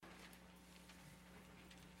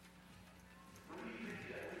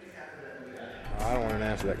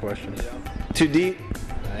answer that question. Too deep?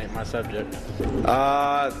 That ain't my subject.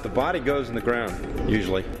 The body goes in the ground,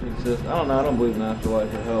 usually. I don't know. I don't believe in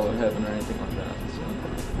afterlife or hell or heaven or anything like that. So.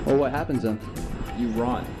 Well, what happens then? You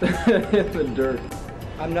rot in the dirt.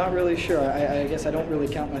 I'm not really sure. I guess I don't really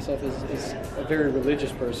count myself as a very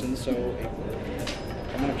religious person, so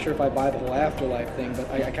I'm not sure if I buy the whole afterlife thing, but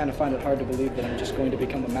I kind of find it hard to believe that I'm just going to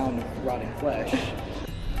become a mountain of rotting flesh.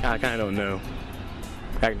 I kind of don't know.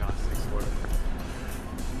 Agnostic, sort of.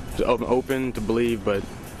 Just open to believe, but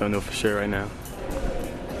don't know for sure right now.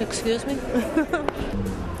 Excuse me?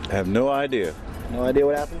 I have no idea. No idea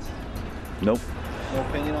what happens? Nope. No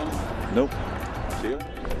opinion on it? Nope. See you?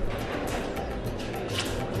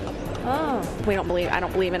 Oh, I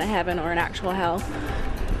don't believe in a heaven or an actual hell.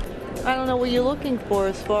 I don't know what you're looking for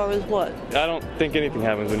as far as what? I don't think anything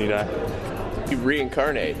happens when you die. You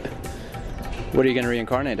reincarnate. What are you going to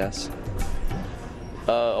reincarnate as?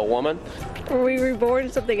 A woman. Were we reborn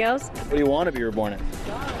as something else? What do you want to be reborn in?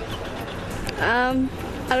 I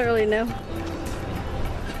don't really know.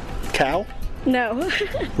 Cow? No.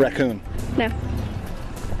 Raccoon? No.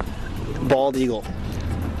 Bald eagle?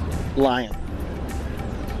 Lion?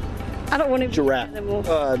 I don't want to be giraffe? an animal.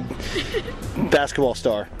 Basketball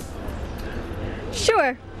star?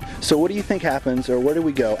 Sure. So what do you think happens, or where do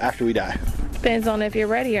we go after we die? Depends on if you're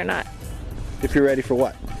ready or not. If you're ready for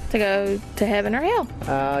what? To go to heaven or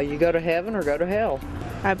hell. You go to heaven or go to hell.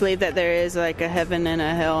 I believe that there is like a heaven and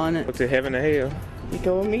a hell, and To heaven and hell. You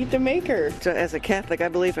go and meet the Maker. So as a Catholic, I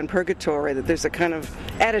believe in purgatory, that there's a kind of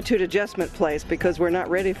attitude adjustment place because we're not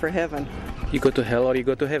ready for heaven. You go to hell or you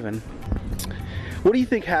go to heaven. What do you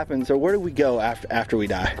think happens, or where do we go after we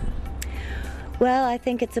die? Well, I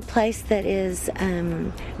think it's a place that is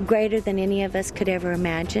greater than any of us could ever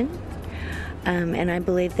imagine. And I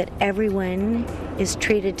believe that everyone is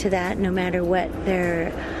treated to that, no matter what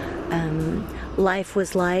their life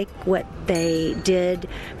was like, what they did,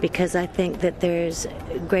 because I think that there's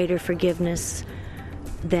greater forgiveness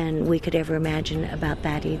than we could ever imagine about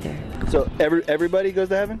that either. So everybody goes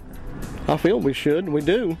to heaven? I feel we should. We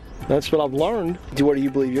do. That's what I've learned. Where do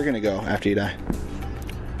you believe you're going to go after you die?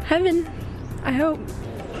 Heaven, I hope.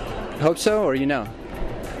 Hope so, or you know?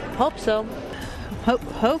 hope so.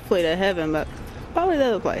 Hopefully to heaven, but probably the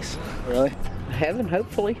other place. Really? Heaven,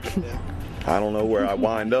 hopefully. I don't know where I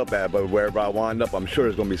wind up at, but wherever I wind up, I'm sure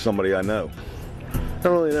it's going to be somebody I know. I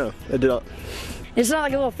don't really know. It's not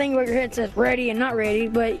like a little thing where your head says ready and not ready,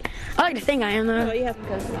 but I like to think I am, though. Oh, yeah,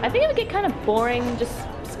 because I think it would get kind of boring just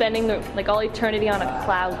spending all eternity on a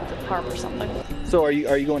cloud with a harp or something. So are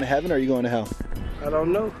you going to heaven or are you going to hell? I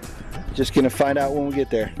don't know. Just going to find out when we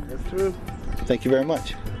get there. That's true. Thank you very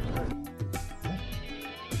much.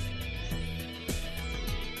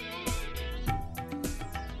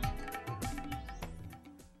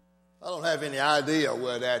 I don't have any idea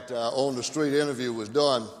where that on-the-street interview was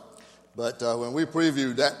done, but when we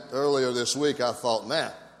previewed that earlier this week, I thought,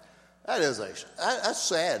 man, that's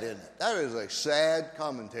sad, isn't it? That is a sad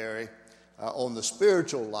commentary on the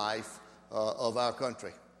spiritual life of our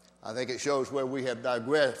country. I think it shows where we have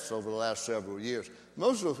digressed over the last several years.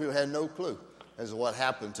 Most of those people had no clue as to what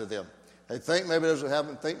happened to them. They think maybe there's a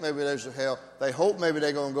heaven, think maybe there's a hell. They hope maybe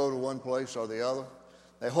they're going to go to one place or the other.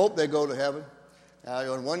 They hope they go to heaven.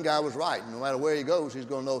 And one guy was right. No matter where he goes, he's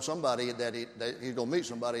going to know somebody that he's going to meet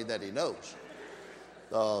somebody that he knows.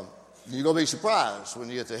 You're going to be surprised when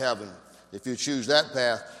you get to heaven if you choose that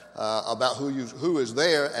path about who is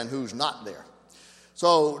there and who's not there.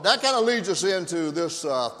 So that kind of leads us into this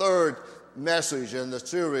third message in the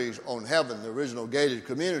series on heaven, the original gated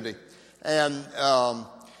community. And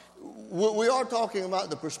we are talking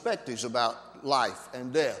about the perspectives about life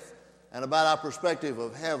and death and about our perspective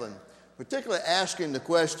of heaven, particularly asking the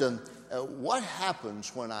question, what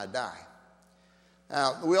happens when I die?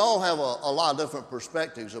 Now, we all have a lot of different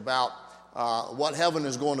perspectives about what heaven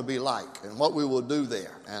is going to be like and what we will do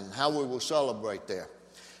there and how we will celebrate there.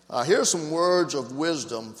 Here's some words of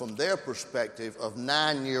wisdom from their perspective of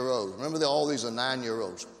 9-year-olds. Remember, all these are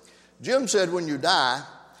 9-year-olds. Jim said when you die,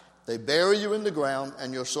 they bury you in the ground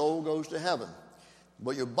and your soul goes to heaven.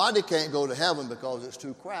 But your body can't go to heaven because it's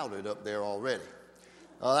too crowded up there already.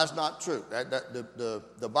 That's not true.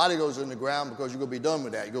 The body goes in the ground because you're going to be done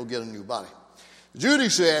with that. You're going to get a new body. Judy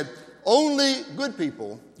said, only good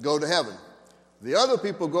people go to heaven. The other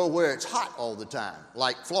people go where it's hot all the time,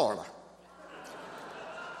 like Florida.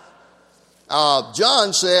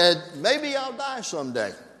 John said, maybe I'll die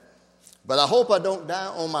someday, but I hope I don't die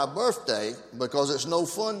on my birthday because it's no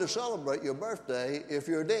fun to celebrate your birthday if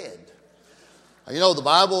you're dead. You know, the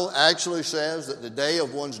Bible actually says that the day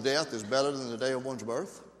of one's death is better than the day of one's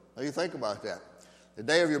birth. Now you think about that. The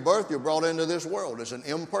day of your birth, you're brought into this world. It's an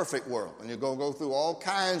imperfect world, and you're going to go through all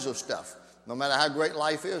kinds of stuff, no matter how great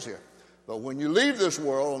life is here. But when you leave this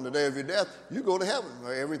world on the day of your death, you go to heaven,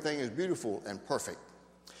 where everything is beautiful and perfect.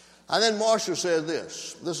 And then Marshall said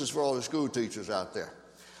this. This is for all the school teachers out there.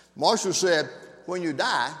 Marshall said, when you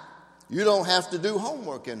die, you don't have to do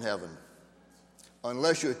homework in heaven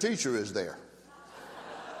unless your teacher is there.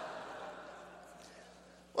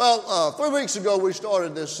 Well, 3 weeks ago, we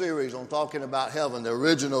started this series on talking about heaven, the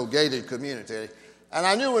original gated community. And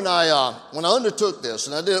I knew when I undertook this,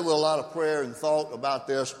 and I did it with a lot of prayer and thought about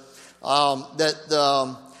this,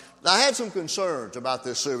 that I had some concerns about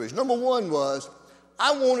this series. Number one was,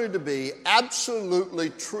 I wanted to be absolutely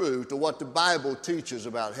true to what the Bible teaches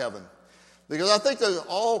about heaven. Because I think there's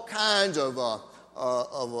all kinds of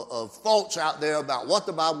thoughts out there about what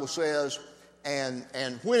the Bible says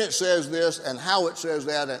and when it says this and how it says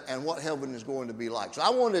that and what heaven is going to be like. So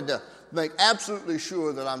I wanted to make absolutely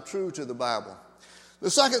sure that I'm true to the Bible.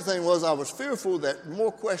 The second thing was I was fearful that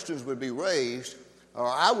more questions would be raised, or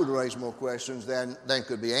I would raise more questions than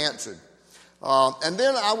could be answered. And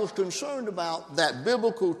then I was concerned about that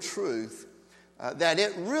biblical truth, that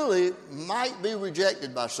it really might be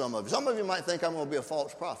rejected by some of you. Some of you might think I'm going to be a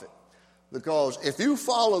false prophet, because if you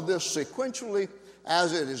follow this sequentially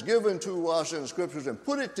as it is given to us in the Scriptures and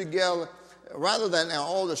put it together, rather than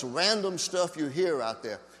all this random stuff you hear out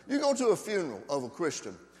there. You go to a funeral of a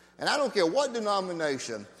Christian, and I don't care what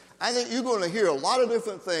denomination, I think you're going to hear a lot of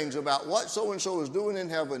different things about what so-and-so is doing in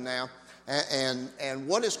heaven now, and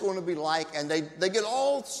what it's going to be like, and they get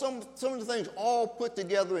all some of the things all put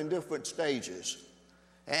together in different stages.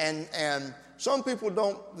 And some people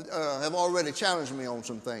have already challenged me on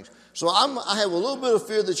some things. So I have a little bit of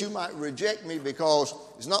fear that you might reject me because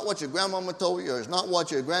it's not what your grandmama told you, or it's not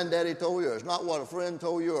what your granddaddy told you, or it's not what a friend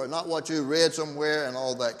told you, or not what you read somewhere, and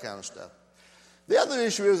all that kind of stuff. The other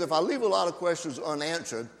issue is if I leave a lot of questions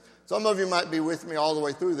unanswered, some of you might be with me all the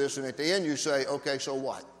way through this, and at the end you say, okay, so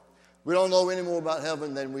what? We don't know any more about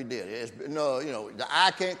heaven than we did. The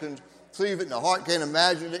eye can't conceive it, and the heart can't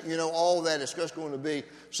imagine it. All that. It's just going to be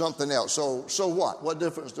something else. So what? What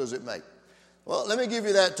difference does it make? Well, let me give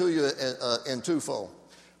you that to you in twofold.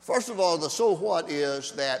 First of all, the so what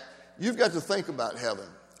is that you've got to think about heaven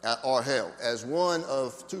or hell as one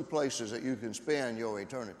of two places that you can spend your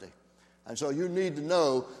eternity. And so you need to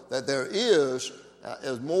know that there is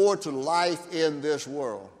more to life in this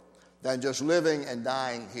world than just living and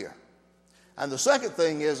dying here. And the second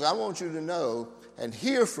thing is I want you to know and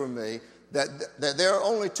hear from me that there are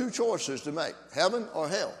only two choices to make, heaven or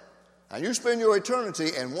hell. And you spend your eternity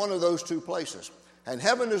in one of those two places. And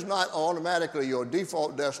heaven is not automatically your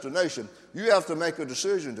default destination. You have to make a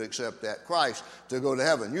decision to accept that Christ to go to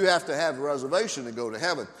heaven. You have to have a reservation to go to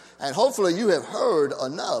heaven. And hopefully you have heard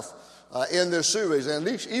enough in this series, and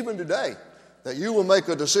at least even today, that you will make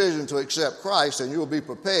a decision to accept Christ and you will be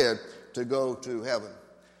prepared to go to heaven.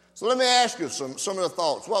 So let me ask you some of the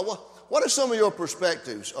thoughts. What are some of your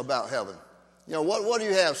perspectives about heaven? What do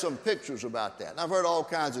you have, some pictures about that? And I've heard all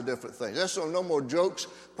kinds of different things. There's no more jokes,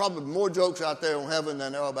 probably more jokes out there on heaven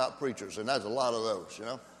than there are about preachers, and there's a lot of those,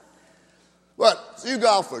 But you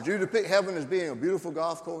golfers, you depict heaven as being a beautiful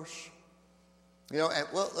golf course?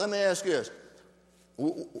 Let me ask you this.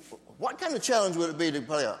 What kind of challenge would it be to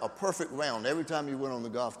play a perfect round every time you went on the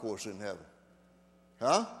golf course in heaven?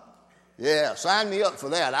 Huh? Yeah, sign me up for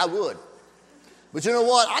that. I would. But you know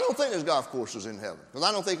what? I don't think there's golf courses in heaven, because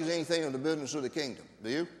I don't think there's anything in the business of the kingdom. Do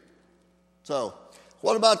you? So,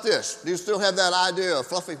 what about this? Do you still have that idea of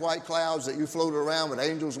fluffy white clouds that you float around with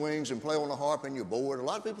angels' wings and play on the harp and you're bored? A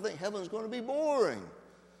lot of people think heaven's going to be boring.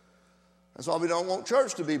 That's why we don't want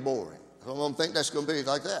church to be boring. Some of them think that's going to be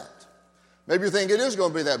like that. Maybe you think it is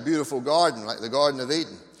going to be that beautiful garden, like the Garden of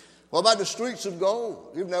Eden. What about the streets of gold?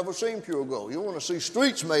 You've never seen pure gold. You want to see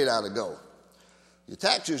streets made out of gold. The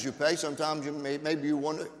taxes you pay, sometimes maybe you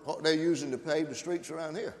wonder what they're using to pave the streets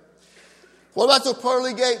around here. What about the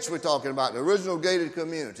pearly gates we're talking about, the original gated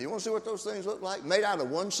community? You want to see what those things look like? Made out of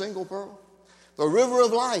one single pearl? The river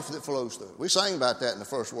of life that flows through. We sang about that in the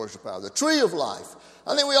first worship hour. The tree of life.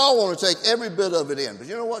 I think we all want to take every bit of it in. But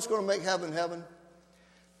you know what's going to make heaven heaven?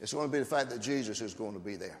 It's going to be the fact that Jesus is going to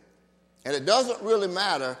be there. And it doesn't really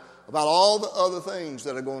matter about all the other things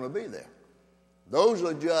that are going to be there. Those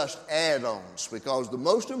are just add-ons, because the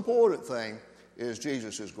most important thing is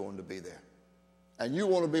Jesus is going to be there. And you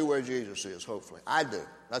want to be where Jesus is, hopefully. I do.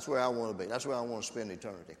 That's where I want to be. That's where I want to spend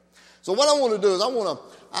eternity. So what I want to do is I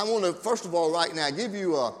want to first of all, right now, give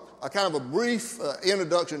you a kind of a brief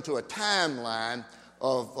introduction to a timeline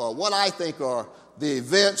of what I think are the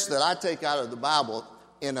events that I take out of the Bible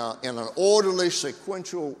in an orderly,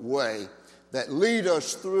 sequential way that lead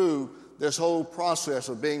us through this whole process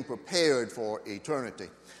of being prepared for eternity.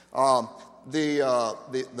 The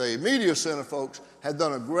Media Center folks have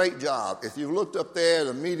done a great job. If you looked up there,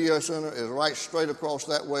 the Media Center is right straight across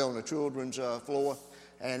that way on the children's floor.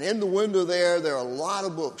 And in the window there are a lot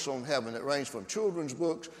of books on heaven that range from children's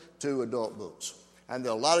books to adult books. And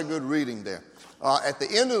there are a lot of good reading there. At the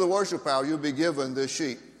end of the worship hour, you'll be given this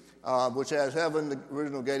sheet, which has heaven, the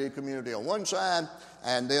original gated community on one side,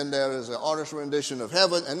 and then there is an artist's rendition of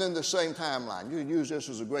heaven, and then the same timeline. You can use this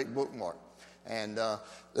as a great bookmark. And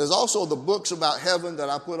there's also the books about heaven that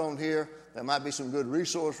I put on here. There might be some good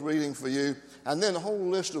resource reading for you. And then a whole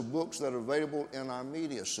list of books that are available in our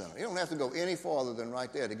Media Center. You don't have to go any farther than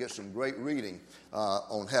right there to get some great reading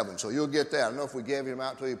on heaven. So you'll get that. I don't know if we gave them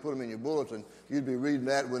out to you, put them in your bulletin, you'd be reading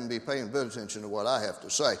that, wouldn't be paying a bit of attention to what I have to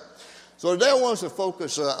say. So today I want us to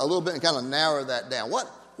focus a little bit and kind of narrow that down.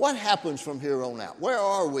 What happens from here on out? Where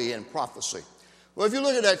are we in prophecy? Well, if you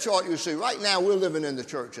look at that chart, you see right now we're living in the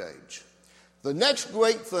church age. The next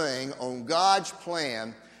great thing on God's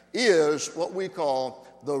plan is what we call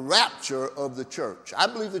the rapture of the church. I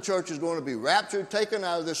believe the church is going to be raptured, taken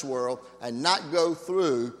out of this world, and not go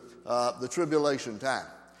through the tribulation time.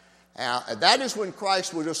 Now, that is when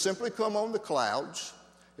Christ will just simply come on the clouds.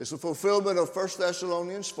 It's the fulfillment of 1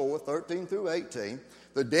 Thessalonians 4, 13 through 18.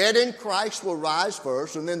 The dead in Christ will rise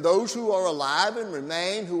first, and then those who are alive and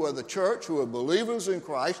remain, who are the church, who are believers in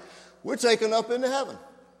Christ, we're taken up into heaven.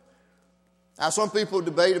 Now, some people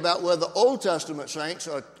debate about whether the Old Testament saints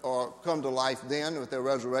are come to life then with their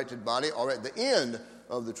resurrected body or at the end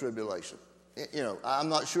of the tribulation. You know, I'm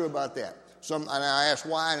not sure about that. And I ask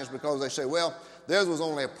why, and it's because they say, well, theirs was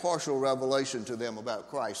only a partial revelation to them about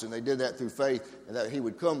Christ, and they did that through faith and that he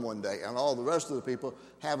would come one day, and all the rest of the people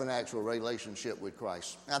have an actual relationship with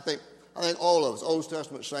Christ. And I think all of us, Old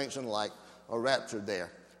Testament saints and the like, are raptured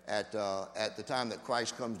there at the time that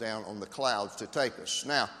Christ comes down on the clouds to take us.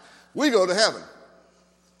 Now, we go to heaven,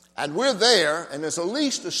 and we're there, and it's at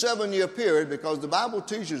least a 7-year period because the Bible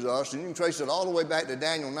teaches us, and you can trace it all the way back to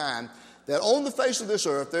Daniel 9, that on the face of this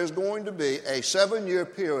earth there's going to be a 7-year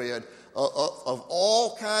period of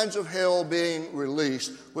all kinds of hell being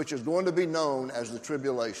released, which is going to be known as the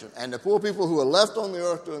tribulation. And the poor people who are left on the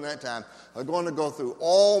earth during that time are going to go through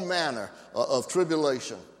all manner of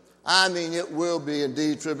tribulation. I mean, it will be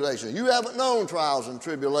indeed tribulation. You haven't known trials and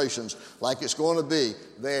tribulations like it's going to be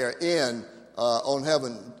there on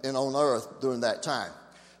heaven and on earth during that time.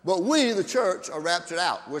 But we, the church, are raptured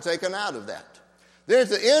out. We're taken out of that. Then at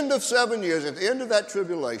the end of 7 years, at the end of that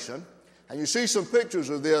tribulation, and you see some pictures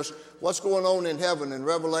of this, what's going on in heaven in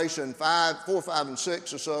Revelation 4, 5, and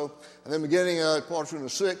 6 or so, and then beginning portion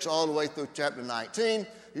of 6 all the way through chapter 19,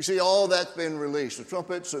 you see all that's been released, the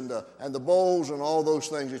trumpets and the bowls and all those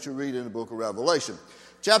things that you read in the book of Revelation.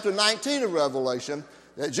 Chapter 19 of Revelation,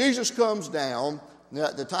 that Jesus comes down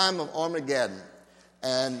at the time of Armageddon,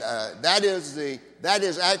 and that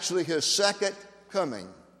is actually his second coming,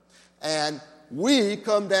 and we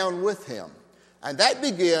come down with him, and that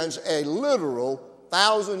begins a literal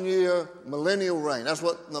 1,000-year millennial reign. That's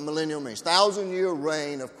what the millennial means, 1,000-year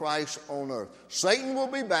reign of Christ on earth. Satan will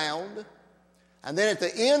be bound. And then at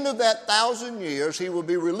the end of that 1,000 years, he will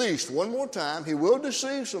be released one more time. He will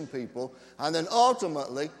deceive some people. And then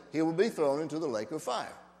ultimately, he will be thrown into the lake of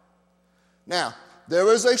fire. Now,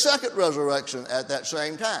 there is a second resurrection at that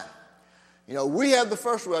same time. You know, we have the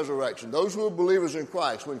first resurrection, those who are believers in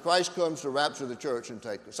Christ, when Christ comes to rapture the church and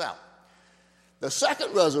take us out. The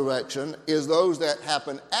second resurrection is those that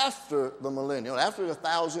happen after the millennial, after the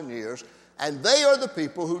 1,000 years, and they are the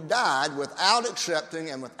people who died without accepting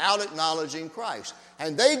and without acknowledging Christ.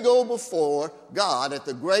 And they go before God at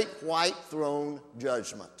the great white throne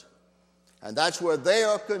judgment. And that's where they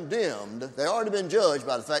are condemned. They've already been judged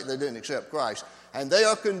by the fact they didn't accept Christ. And they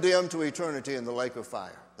are condemned to eternity in the lake of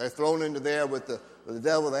fire. They're thrown into there with the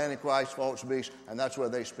devil, the Antichrist, false beast, and that's where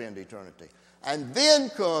they spend eternity. And then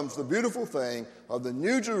comes the beautiful thing of the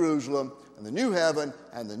new Jerusalem and the new heaven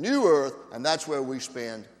and the new earth, and that's where we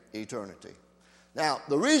spend eternity. Now,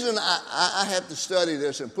 the reason I have to study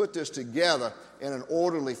this and put this together in an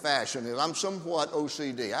orderly fashion is I'm somewhat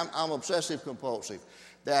OCD. I'm obsessive compulsive.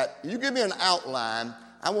 That you give me an outline,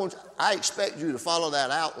 I expect you to follow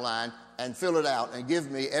that outline and fill it out and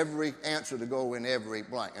give me every answer to go in every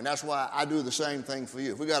blank. And that's why I do the same thing for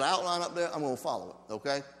you. If we got an outline up there, I'm going to follow it,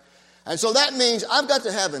 okay? And so that means I've got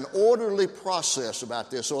to have an orderly process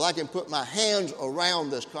about this so I can put my hands around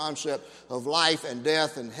this concept of life and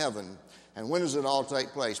death and heaven. And when does it all take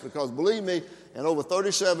place? Because believe me, in over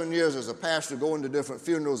 37 years as a pastor going to different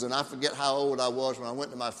funerals, and I forget how old I was when I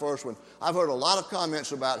went to my first one, I've heard a lot of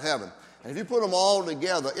comments about heaven. And if you put them all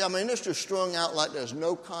together, I mean, it's just strung out like there's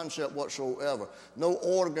no concept whatsoever, no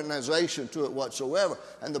organization to it whatsoever.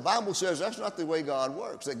 And the Bible says that's not the way God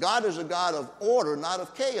works, that God is a God of order, not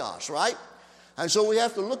of chaos, right? And so we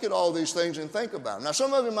have to look at all these things and think about them. Now,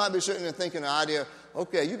 some of you might be sitting there thinking the idea,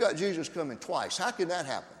 okay, you got Jesus coming twice. How can that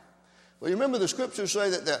happen? Well, you remember the scriptures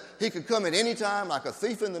say that he could come at any time like a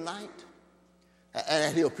thief in the night,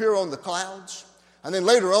 and he'll appear on the clouds. And then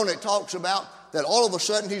later on it talks about that all of a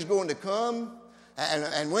sudden he's going to come,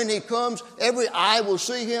 and when he comes, every eye will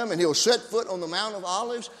see him, and he'll set foot on the Mount of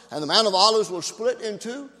Olives, and the Mount of Olives will split in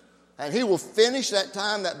two, and he will finish that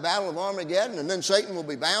time, that battle of Armageddon, and then Satan will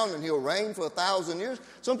be bound, and he'll reign for 1,000 years.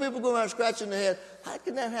 Some people go around scratching their head, how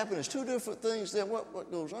can that happen? It's two different things there. What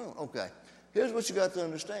goes on? Okay, here's what you got to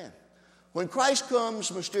understand. When Christ comes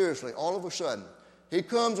mysteriously, all of a sudden, he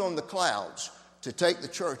comes on the clouds to take the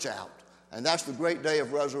church out. And that's the great day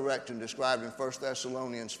of resurrection described in 1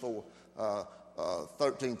 Thessalonians 4,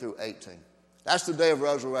 13 through 18. That's the day of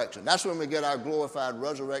resurrection. That's when we get our glorified,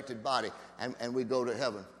 resurrected body, and we go to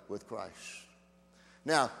heaven with Christ.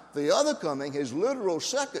 Now, the other coming, his literal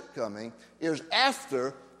second coming, is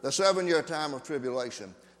after the 7-year time of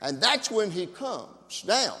tribulation. And that's when he comes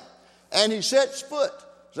down. And he sets foot,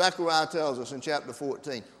 Zechariah tells us in chapter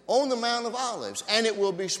 14, on the Mount of Olives, and it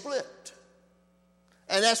will be split.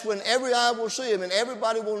 And that's when every eye will see him and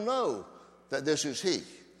everybody will know that this is he.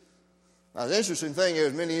 Now, the interesting thing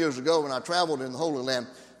is, many years ago when I traveled in the Holy Land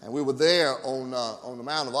and we were there on the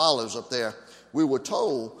Mount of Olives up there, we were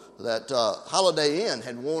told that Holiday Inn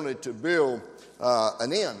had wanted to build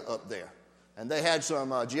an inn up there. And they had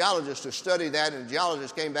some geologists to study that, and the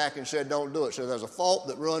geologists came back and said, don't do it. So there's a fault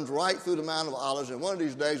that runs right through the Mount of Olives, and one of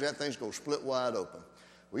these days that thing's going to split wide open.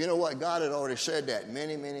 Well, you know what? God had already said that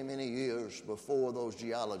many, many, many years before those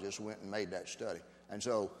geologists went and made that study. And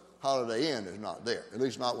so Holiday Inn is not there, at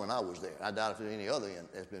least not when I was there. I doubt if there's any other inn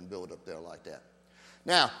that's been built up there like that.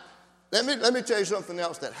 Now, let me tell you something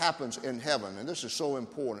else that happens in heaven, and this is so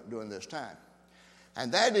important during this time. And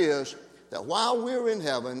that is that while we're in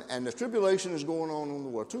heaven and the tribulation is going on in the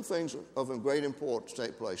world, two things of great importance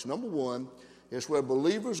take place. Number one is where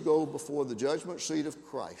believers go before the judgment seat of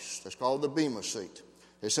Christ. That's called the Bema seat.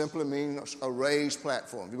 It simply means a raised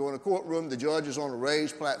platform. If you go in a courtroom, the judge is on a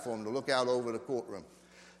raised platform to look out over the courtroom.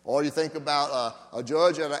 Or you think about a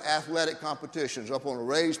judge at an athletic competitions up on a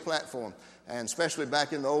raised platform, and especially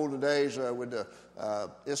back in the older days with the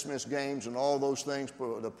Isthmus Games and all those things,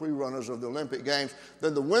 the pre-runners of the Olympic Games,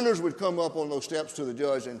 then the winners would come up on those steps to the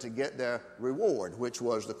judge and to get their reward, which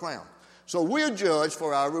was the crown. So we're judged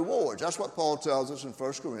for our rewards. That's what Paul tells us in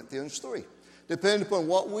 1 Corinthians 3. Depending upon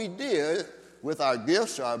what we did with our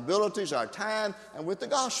gifts, our abilities, our time, and with the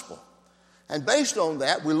gospel. And based on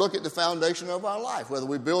that, we look at the foundation of our life, whether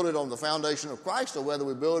we build it on the foundation of Christ or whether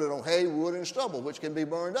we build it on hay, wood, and stubble, which can be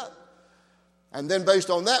burned up. And then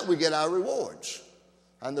based on that, we get our rewards.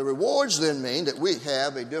 And the rewards then mean that we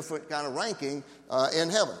have a different kind of ranking in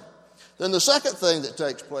heaven. Then the second thing that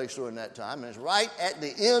takes place during that time, and is right at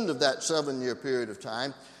the end of that 7-year period of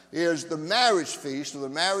time, is the marriage feast or the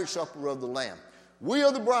marriage supper of the Lamb. We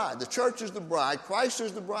are the bride. The church is the bride. Christ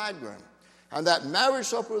is the bridegroom. And that marriage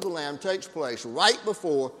supper of the Lamb takes place right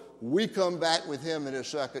before we come back with him in his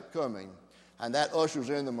second coming. And that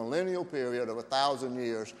ushers in the millennial period of 1,000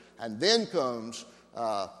 years. And then comes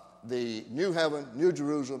the new heaven, new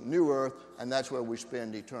Jerusalem, new earth, and that's where we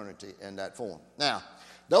spend eternity in that form. Now,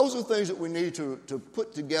 those are things that we need to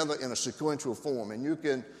put together in a sequential form. And you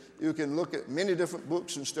can look at many different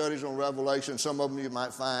books and studies on Revelation. Some of them you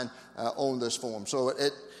might find on this form. So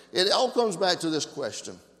it all comes back to this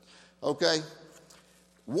question. Okay?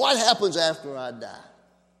 What happens after I die?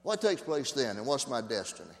 What takes place then, and what's my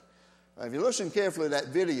destiny? Now, if you listen carefully to that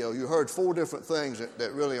video, you heard 4 different things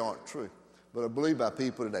that really aren't true, but are believed by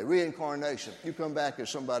people today. Reincarnation. You come back as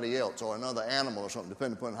somebody else or another animal or something,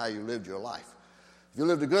 depending upon how you lived your life. If you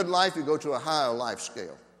lived a good life, you go to a higher life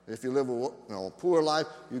scale. If you live a poor life,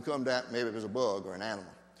 you come down maybe as a bug or an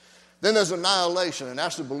animal. Then there's annihilation, and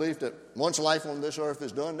that's the belief that once life on this earth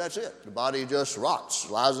is done, that's it. The body just rots,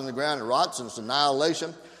 lies in the ground and rots, and it's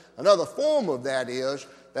annihilation. Another form of that is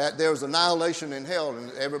that there's annihilation in hell,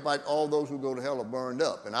 and everybody, all those who go to hell are burned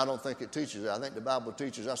up. And I don't think it teaches that. I think the Bible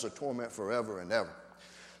teaches that's a torment forever and ever.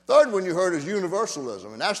 Third one you heard is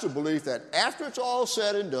universalism, and that's the belief that after it's all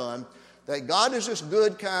said and done, that God is this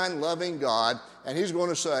good, kind, loving God, and he's going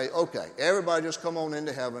to say, okay, everybody just come on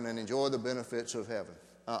into heaven and enjoy the benefits of heaven.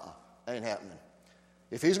 Ain't happening.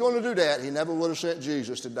 If he's going to do that, he never would have sent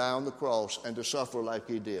Jesus to die on the cross and to suffer like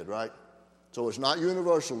he did, right? So it's not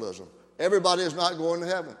universalism. Everybody is not going to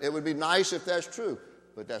heaven. It would be nice if that's true,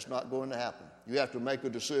 but that's not going to happen. You have to make a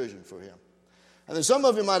decision for him. And then some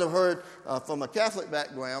of you might have heard from a Catholic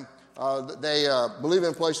background, they believe in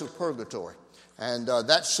a place of purgatory. And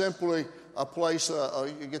that's simply a place,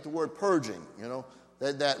 you get the word purging,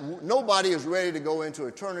 that nobody is ready to go into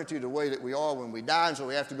eternity the way that we are when we die, and so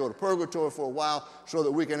we have to go to purgatory for a while so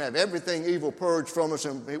that we can have everything evil purged from us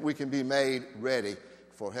and we can be made ready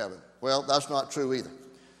for heaven. Well, that's not true either.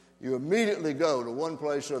 You immediately go to one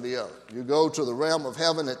place or the other. You go to the realm of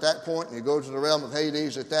heaven at that point, and you go to the realm of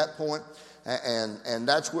Hades at that point, and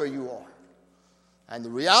that's where you are. And the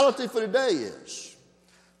reality for today is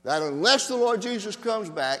that unless the Lord Jesus comes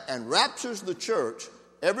back and raptures the church,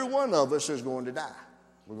 every one of us is going to die.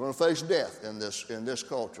 We're going to face death in this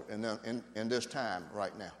culture, in this time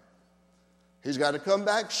right now. He's got to come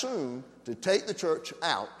back soon to take the church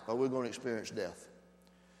out, or we're going to experience death.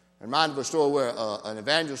 I'm reminded of a story where an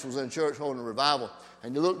evangelist was in church holding a revival,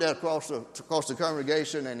 and he looked out across the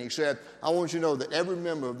congregation, and he said, I want you to know that every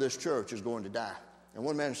member of this church is going to die. And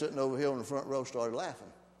one man sitting over here in the front row started laughing.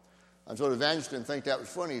 And so the evangelist didn't think that was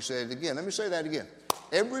funny. He said it again. Let me say that again.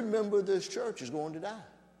 Every member of this church is going to die.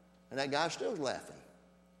 And that guy still was laughing.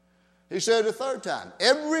 He said it a third time.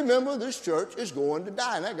 Every member of this church is going to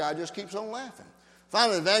die. And that guy just keeps on laughing.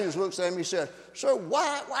 Finally, the evangelist looks at him and he said, Sir,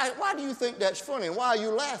 why do you think that's funny? Why are you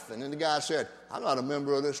laughing? And the guy said, I'm not a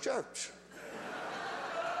member of this church.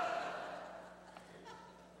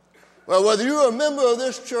 Well, whether you're a member of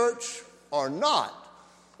this church or not,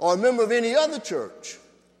 or a member of any other church,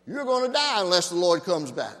 you're going to die unless the Lord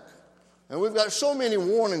comes back. And we've got so many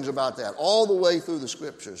warnings about that all the way through the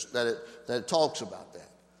scriptures that it talks about that.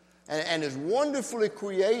 And as wonderfully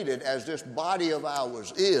created as this body of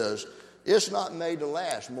ours is, it's not made to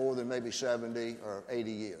last more than maybe 70 or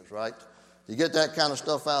 80 years, right? You get that kind of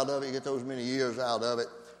stuff out of it, you get those many years out of it,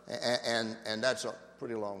 and that's a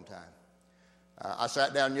pretty long time. I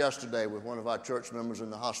sat down yesterday with one of our church members in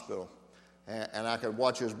the hospital, and I could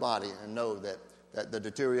watch his body and know that the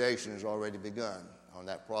deterioration has already begun on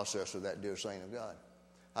that process of that dear saint of God.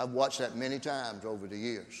 I've watched that many times over the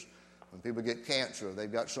years. When people get cancer,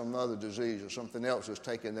 they've got some other disease or something else that's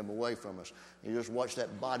taking them away from us. You just watch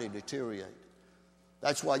that body deteriorate.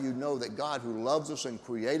 That's why you know that God, who loves us and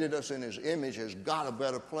created us in his image, has got a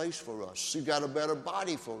better place for us. He's got a better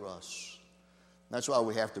body for us. That's why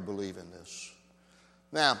we have to believe in this.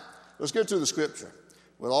 Now, let's get to the scripture.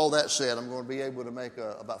 With all that said, I'm going to be able to make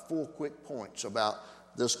about 4 quick points about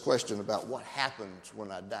this question about what happens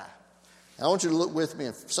when I die. And I want you to look with me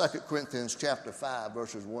in 2 Corinthians chapter 5,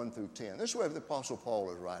 verses 1 through 10. This is where the Apostle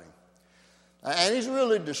Paul is writing. And he's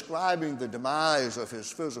really describing the demise of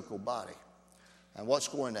his physical body and what's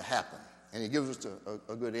going to happen. And he gives us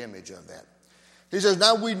a good image of that. He says,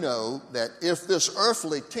 now we know that if this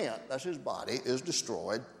earthly tent, that's his body, is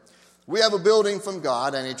destroyed, we have a building from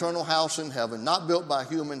God, an eternal house in heaven, not built by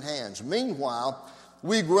human hands. Meanwhile,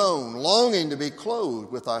 we groan, longing to be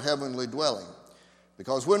clothed with our heavenly dwelling.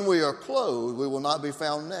 Because when we are clothed, we will not be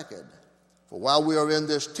found naked. For while we are in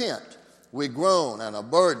this tent, we groan and are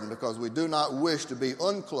burdened, because we do not wish to be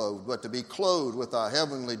unclothed, but to be clothed with our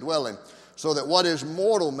heavenly dwelling, so that what is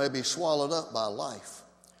mortal may be swallowed up by life.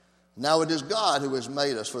 Now it is God who has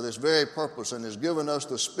made us for this very purpose and has given us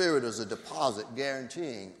the Spirit as a deposit,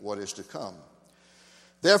 guaranteeing what is to come.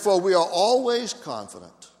 Therefore, we are always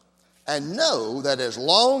confident and know that as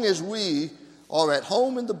long as we are at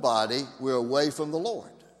home in the body, we are away from the Lord.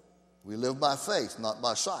 We live by faith, not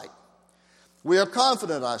by sight. We are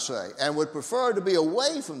confident, I say, and would prefer to be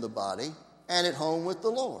away from the body and at home with the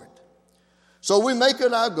Lord. So we make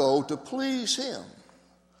it our goal to please him,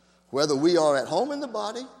 whether we are at home in the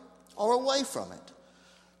body or away from it.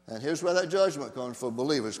 And here's where that judgment comes for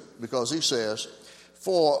believers, because he says,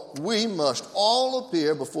 for we must all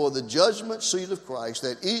appear before the judgment seat of Christ,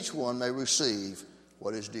 that each one may receive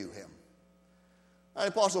what is due him. And the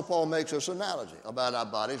Apostle Paul makes this analogy about our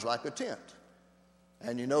bodies like a tent.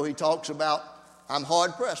 And he talks about, I'm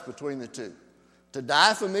hard-pressed between the two. To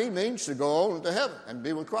die for me means to go on into heaven and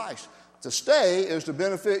be with Christ. To stay is to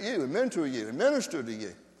benefit you and mentor you and minister to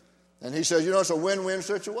you. And he says, it's a win-win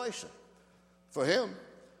situation for him.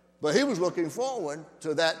 But he was looking forward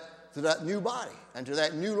to that new body and to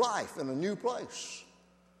that new life in a new place.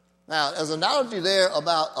 Now, there's an analogy there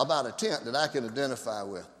about a tent that I can identify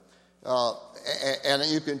with. And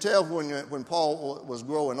you can tell when Paul was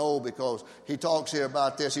growing old, because he talks here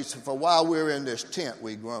about this. He said, for while we're in this tent,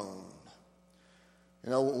 we groan.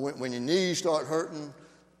 When your knees start hurting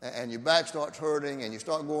and your back starts hurting and you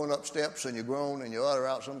start going up steps and you groan and you utter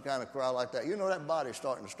out some kind of cry like that, that body's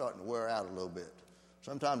starting to wear out a little bit.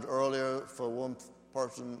 Sometimes earlier for one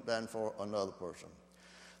person than for another person.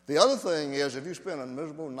 The other thing is, if you spend a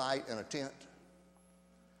miserable night in a tent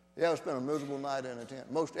You ever spent a miserable night in a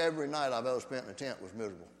tent? Most every night I've ever spent in a tent was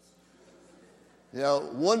miserable. You know,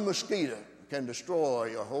 one mosquito can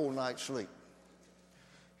destroy your whole night's sleep.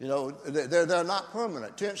 You know, they're not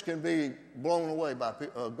permanent. Tents can be blown away by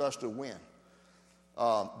a gust of wind.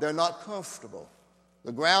 They're not comfortable.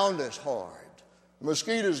 The ground is hard.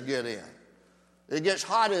 Mosquitoes get in. It gets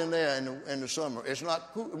hot in there in the summer. It's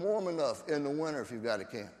not warm enough in the winter if you've got a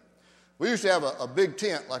camp. We used to have a big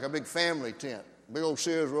tent, like a big family tent, big old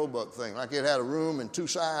Sears Roebuck thing, like it had a room and two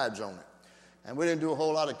sides on it. And we didn't do a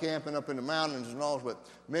whole lot of camping up in the mountains and all, but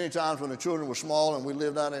many times when the children were small and we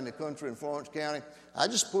lived out in the country in Florence County, I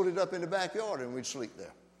just put it up in the backyard and we'd sleep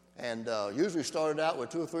there. And usually started out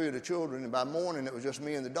with 2 or 3 of the children, and by morning it was just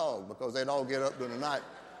me and the dog because they'd all get up during the night,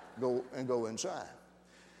 go inside.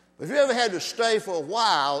 But if you ever had to stay for a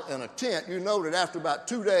while in a tent, you know that after about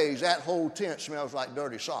 2 days, that whole tent smells like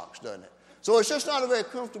dirty socks, doesn't it? So it's just not a very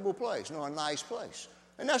comfortable place, nor a nice place.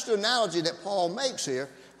 And that's the analogy that Paul makes here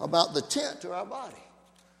about the tent to our body.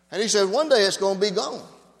 And he says, one day it's going to be gone.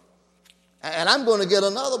 And I'm going to get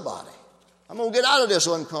another body. I'm going to get out of this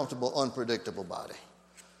uncomfortable, unpredictable body.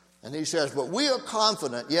 And he says, but we are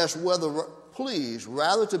confident, yes, whether pleased,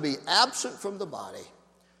 rather to be absent from the body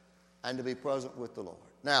and to be present with the Lord.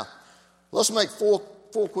 Now, let's make four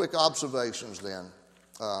quick observations then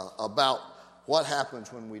about what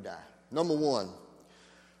happens when we die. Number one,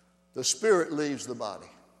 the spirit leaves the body.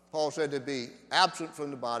 Paul said to be absent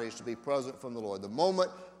from the body is to be present from the Lord. The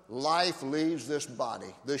moment life leaves this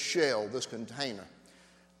body, this shell, this container,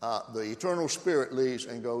 the eternal spirit leaves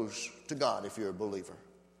and goes to God if you're a believer.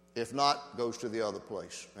 If not, goes to the other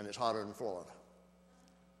place, and it's hotter than Florida.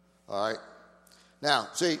 All right? Now,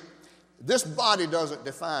 see, this body doesn't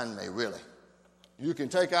define me, really. You can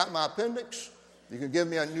take out my appendix. You can give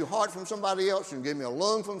me a new heart from somebody else. You can give me a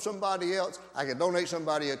lung from somebody else. I can donate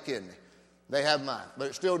somebody a kidney. They have mine, but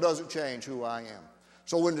it still doesn't change who I am.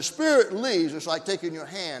 So when the spirit leaves, it's like taking your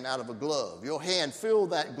hand out of a glove. Your hand filled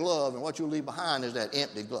that glove, and what you leave behind is that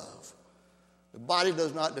empty glove. The body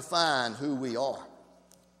does not define who we are.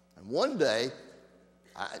 And one day,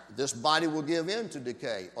 this body will give in to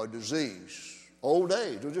decay or disease. Old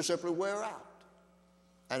age will just simply wear out.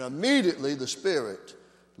 And immediately the spirit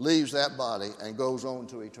leaves that body and goes on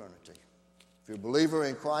to eternity. If you're a believer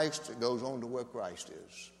in Christ, it goes on to where Christ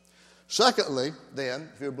is. Secondly, then,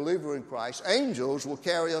 if you're a believer in Christ, angels will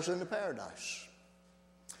carry us into paradise.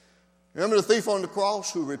 Remember the thief on the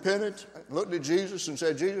cross who repented, looked at Jesus and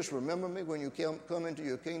said, Jesus, remember me when you come into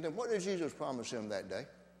your kingdom? What did Jesus promise him that day?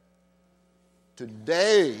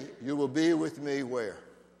 Today you will be with me where?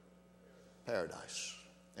 Paradise.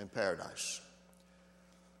 In paradise.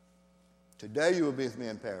 Today you will be with me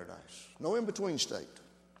in paradise. No in-between state.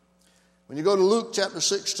 When you go to Luke chapter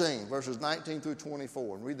 16, verses 19 through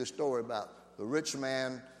 24, and read the story about the rich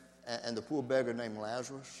man and the poor beggar named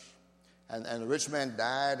Lazarus. And the rich man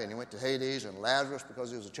died, and he went to Hades, and Lazarus, because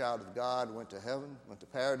he was a child of God, went to heaven, went to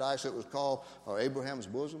paradise. It was called Abraham's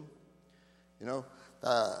bosom. You know,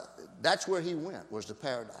 that's where he went, was to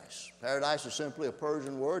paradise. Paradise is simply a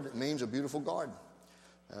Persian word that means a beautiful garden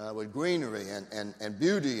with greenery and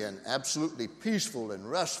beauty and absolutely peaceful and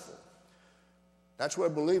restful. That's where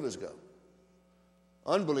believers go.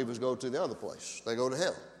 Unbelievers go to the other place. They go to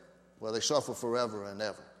hell, where they suffer forever and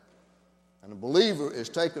ever. And a believer is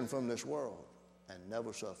taken from this world and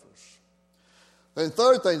never suffers. The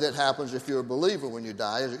third thing that happens if you're a believer when you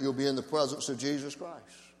die is that you'll be in the presence of Jesus Christ.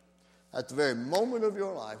 At the very moment of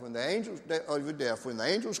your life, when the angels of your death, when the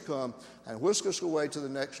angels come and whisk us away to the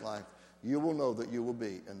next life, you will know that you will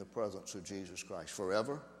be in the presence of Jesus Christ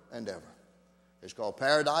forever and ever. It's called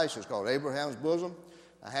paradise. It's called Abraham's bosom.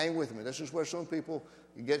 Now, hang with me. This is where some people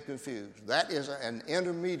get confused. That is an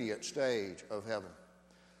intermediate stage of heaven.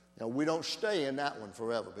 Now, we don't stay in that one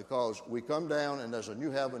forever because we come down and there's a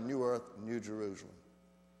new heaven, new earth, new Jerusalem.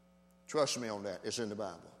 Trust me on that. It's in the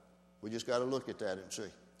Bible. We just got to look at that and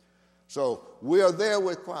see. So we are there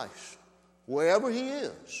with Christ. Wherever he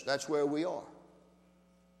is, that's where we are.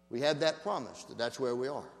 We have that promise that that's where we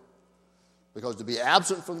are. Because to be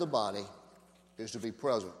absent from the body is to be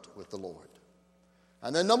present with the Lord.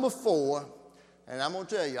 And then number 4, and I'm going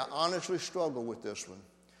to tell you, I honestly struggle with this one.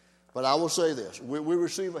 But I will say this. We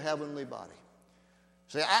receive a heavenly body.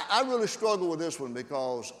 See, I really struggle with this one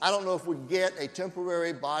because I don't know if we get a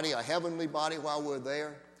temporary body, a heavenly body while we're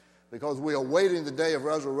there, because we are waiting the day of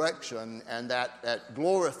resurrection and that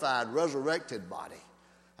glorified, resurrected body.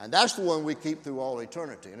 And that's the one we keep through all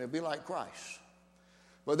eternity, and it'll be like Christ.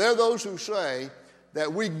 But there are those who say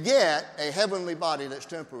that we get a heavenly body that's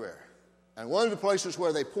temporary. And one of the places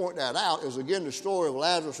where they point that out is, again, the story of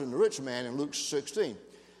Lazarus and the rich man in Luke 16.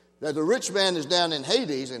 that the rich man is down in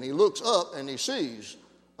Hades and he looks up and he sees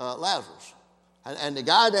Lazarus. And the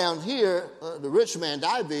guy down here, the rich man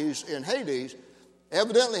Dives in Hades,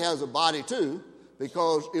 evidently has a body too,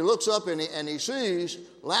 because he looks up and he sees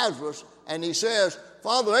Lazarus and he says,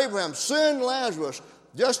 Father Abraham, send Lazarus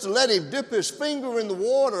just to let him dip his finger in the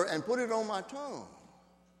water and put it on my tongue.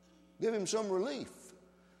 Give him some relief.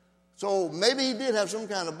 So maybe he did have some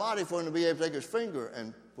kind of body for him to be able to take his finger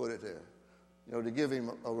and put it there, to give him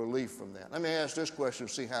a relief from that. Let me ask this question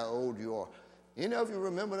to see how old you are. Any of you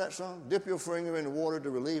remember that song? Dip your finger in the water to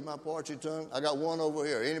relieve my parched tongue. I got one over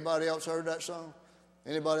here. Anybody else heard that song?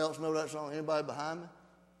 Anybody else know that song? Anybody behind me?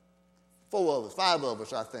 4 of us, 5 of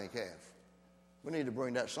us, I think, have. We need to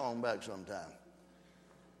bring that song back sometime.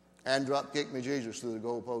 And drop kick me Jesus through the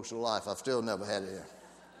goalpost of life. I've still never had it here.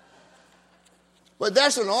 But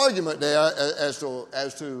that's an argument there as to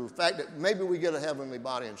the fact that maybe we get a heavenly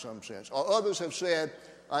body in some sense. Or others have said,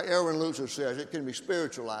 Erwin Lutzer says, it can be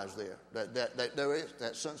spiritualized there, that there is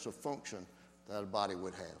that sense of function that a body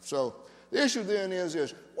would have. So the issue then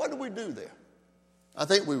is what do we do there? I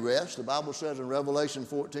think we rest. The Bible says in Revelation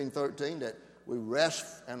 14:13 that we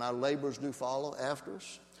rest and our labors do follow after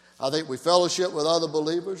us. I think we fellowship with other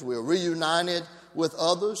believers. We're reunited with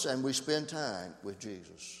others, and we spend time with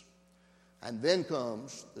Jesus. And then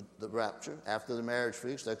comes the rapture after the marriage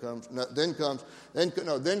feast. Then comes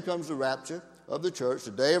the rapture of the church,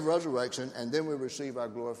 the day of resurrection, and then we receive our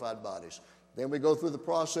glorified bodies. Then we go through the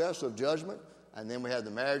process of judgment, and then we have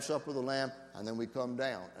the marriage supper of the Lamb, and then we come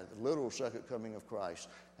down at the literal second coming of Christ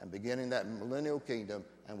and beginning that millennial kingdom,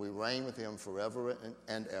 and we reign with him forever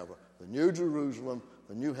and ever. The new Jerusalem,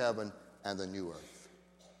 the new heaven, and the new earth.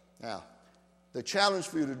 Now, the challenge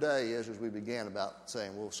for you today is, as we began about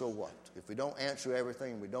saying, well, so what? If we don't answer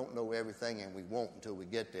everything, we don't know everything, and we won't until we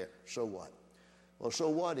get there, so what? Well, so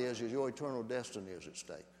what is your eternal destiny is at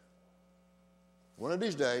stake. One of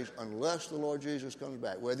these days, unless the Lord Jesus comes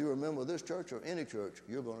back, whether you're a member of this church or any church,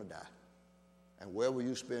 you're going to die. And where will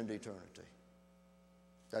you spend eternity?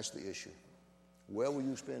 That's the issue. Where will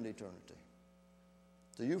you spend eternity?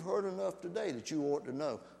 So you've heard enough today that you ought to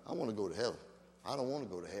know, I want to go to hell. I don't want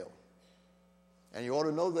to go to hell. And you ought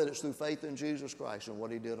to know that it's through faith in Jesus Christ and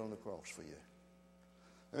what he did on the cross for you.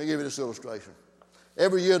 Let me give you this illustration.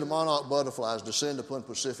 Every year the monarch butterflies descend upon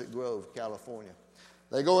Pacific Grove, California.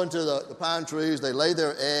 They go into the pine trees, they lay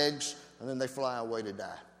their eggs, and then they fly away to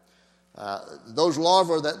die. Those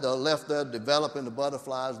larvae that are left there develop into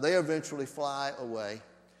butterflies, they eventually fly away,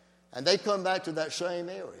 and they come back to that same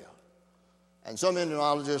area. And some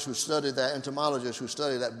entomologists who study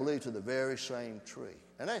that believe to the very same tree.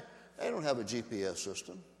 And they don't have a GPS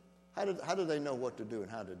system. How do they know what to do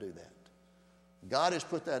and how to do that? God has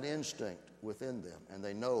put that instinct within them, and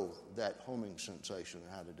they know that homing sensation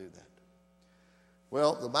and how to do that.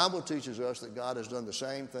 Well, the Bible teaches us that God has done the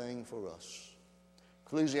same thing for us.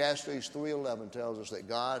 Ecclesiastes 3:11 tells us that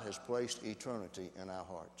God has placed eternity in our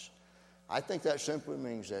hearts. I think that simply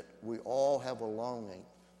means that we all have a longing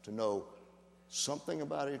to know something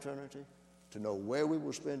about eternity, to know where we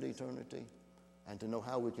will spend eternity, and to know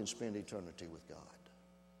how we can spend eternity with God.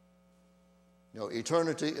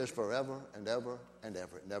 Eternity is forever and ever and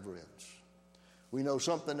ever. It never ends. We know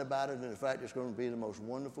something about it, and in fact, it's going to be the most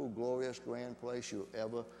wonderful, glorious, grand place you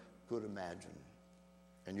ever could imagine.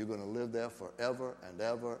 And you're going to live there forever and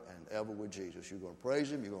ever and ever with Jesus. You're going to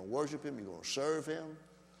praise him, you're going to worship him, you're going to serve him.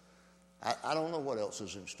 I don't know what else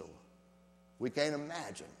is in store. We can't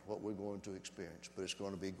imagine what we're going to experience, but it's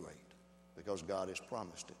going to be great because God has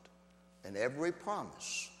promised it. And every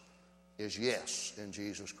promise is yes in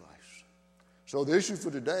Jesus Christ. So the issue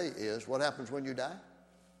for today is, what happens when you die?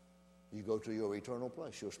 You go to your eternal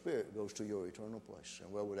place. Your spirit goes to your eternal place.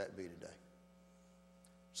 And where would that be today?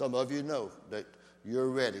 Some of you know that you're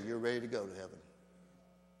ready. You're ready to go to heaven.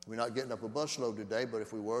 We're not getting up a busload today, but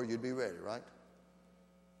if we were, you'd be ready, right?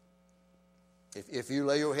 If you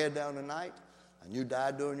lay your head down tonight and you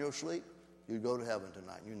died during your sleep, you'd go to heaven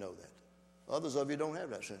tonight. You know that. Others of you don't have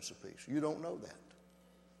that sense of peace. You don't know that.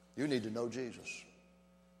 You need to know Jesus.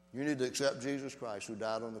 You need to accept Jesus Christ who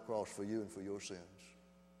died on the cross for you and for your sins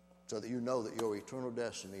so that you know that your eternal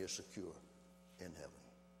destiny is secure in heaven.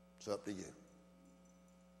 It's up to you.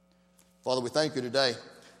 Father, we thank you today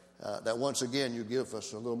that once again you give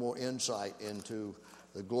us a little more insight into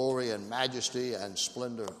the glory and majesty and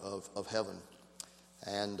splendor of heaven,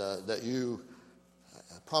 and that you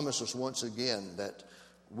promise us once again that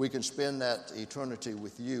we can spend that eternity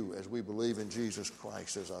with you as we believe in Jesus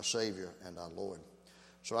Christ as our Savior and our Lord.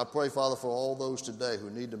 So I pray, Father, for all those today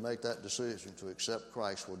who need to make that decision to accept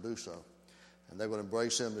Christ will do so. And they will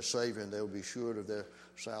embrace him as Savior, and they will be assured of their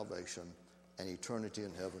salvation and eternity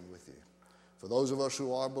in heaven with you. For those of us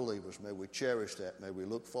who are believers, may we cherish that. May we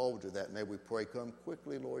look forward to that. May we pray, come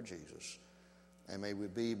quickly, Lord Jesus. And may we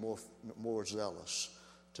be more zealous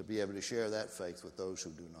to be able to share that faith with those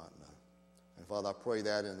who do not know. And Father, I pray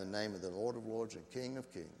that in the name of the Lord of Lords and King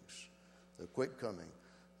of Kings, the quick coming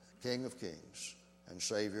King of Kings and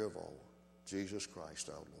Savior of all, Jesus Christ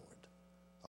our Lord.